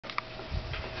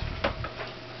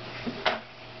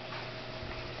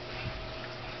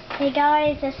Hey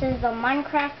guys, this is the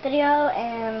Minecraft video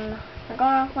and we're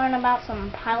going to learn about some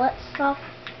pilot stuff.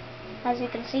 As you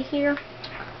can see here,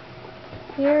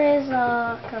 here is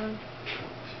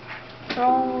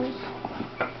controls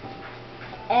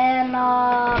and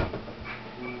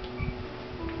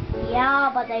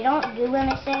yeah, but they don't do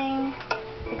anything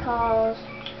because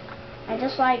I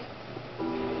just like,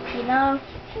 you know,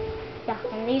 yeah,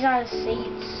 and these are the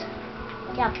seats.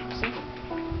 Yeah, see?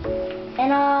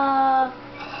 And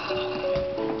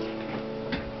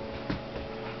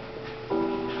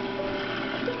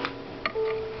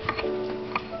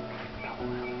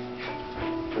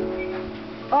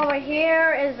over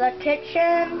here is the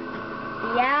kitchen,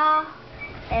 yeah,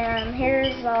 and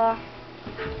here's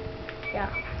yeah,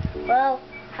 well,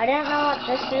 I didn't know what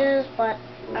this is, but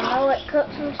I know it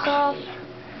cooks and stuff,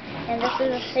 and this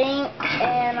is a sink,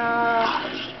 and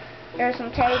there's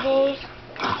some tables,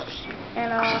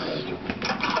 and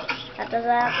that does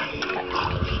that,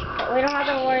 but we don't have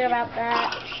to worry about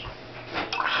that.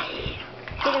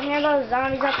 You can hear those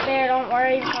zombies up there, don't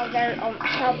worry, because they're on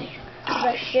top of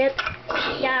the ship.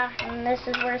 Yeah, and this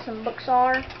is where some books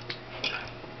are.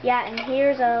 Yeah, and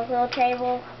here's a little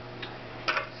table.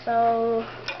 So,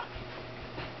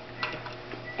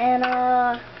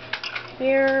 and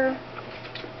here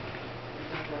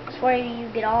is where you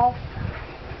get off.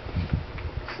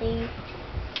 See?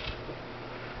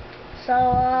 So,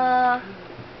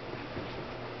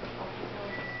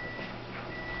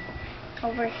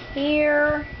 over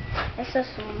here, it's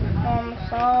just some normal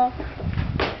stuff.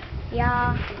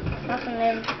 Yeah, nothing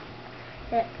in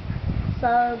it.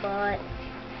 So, but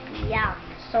yeah,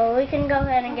 so we can go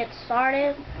ahead and get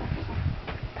started.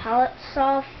 Pilot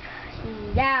stuff,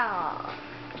 yeah.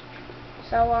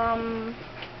 So,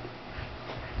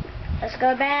 let's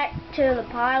go back to the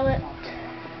pilot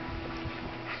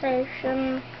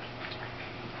station.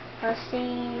 Let's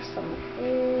see some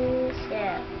fish.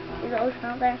 Yeah, see the ocean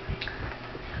out there.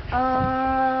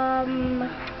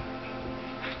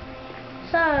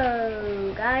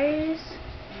 So, guys,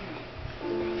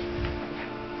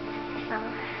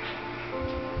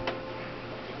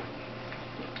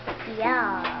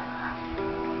 yeah.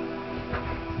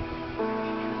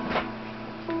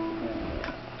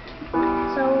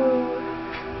 So,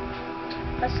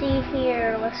 let's see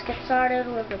here. Let's get started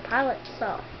with the pilot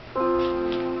stuff. Okay,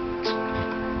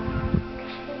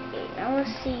 now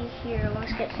let's see here.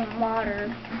 Let's get some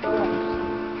water.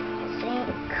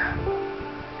 Sink.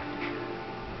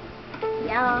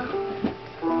 Yeah.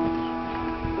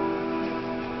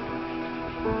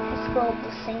 Let's fill up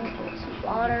the sink with some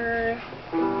water.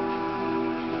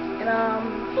 And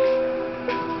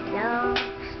yeah.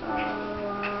 So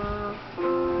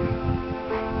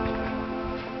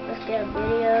let's get a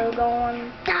video going.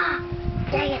 Ah,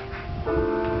 dang it.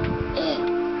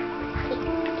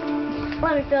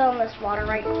 Let me fill in this water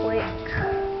right quick.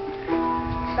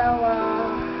 So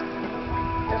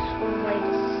just wait a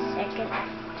second.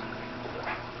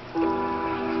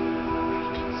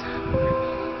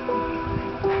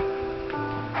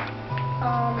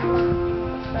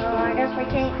 So I guess we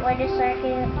can't wait a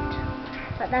second,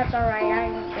 but that's alright. I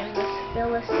can just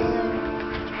fill this in.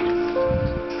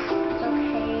 It's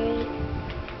okay.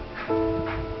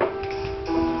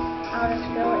 I'll just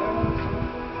fill it in with some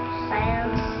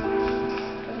sand.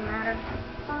 Doesn't matter.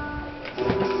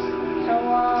 So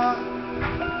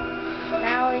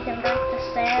now we can drink the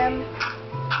sand.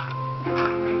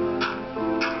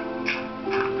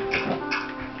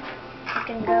 We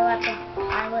can go at the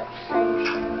pilot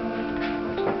station.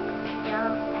 Yeah,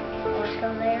 let's go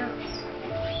there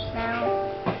now.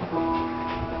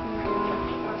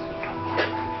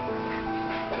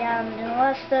 Yeah, and then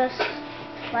let's just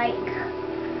like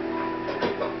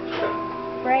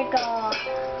break off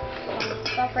some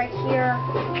stuff right here.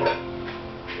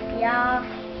 Yeah,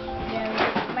 then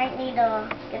we might need to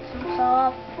get some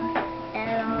stuff,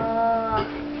 and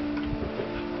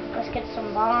let's get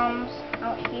some bombs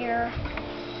out here.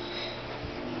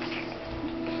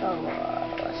 So,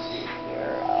 let's see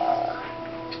here,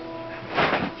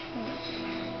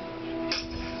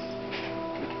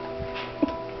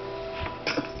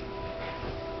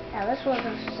 yeah, this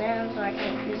wasn't sand, so I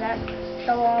can't use that.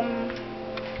 So,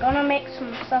 gonna make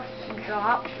some stuff to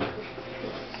drop.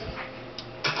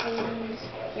 Please,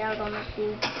 yeah, gonna make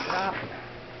these drop.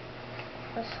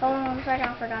 Just hold on a second, I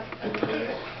forgot to do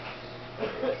these.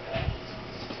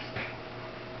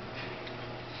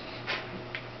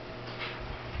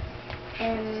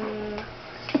 And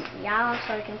yeah,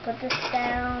 so I can put this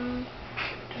down,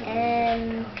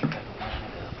 and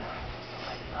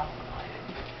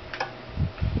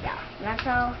yeah, that's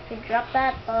how you drop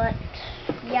that. But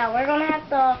yeah, we're gonna have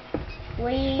to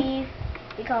leave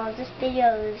because this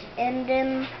video is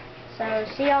ending. So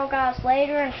see y'all guys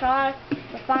later and try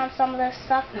to find some of this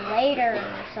stuff later.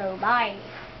 So bye.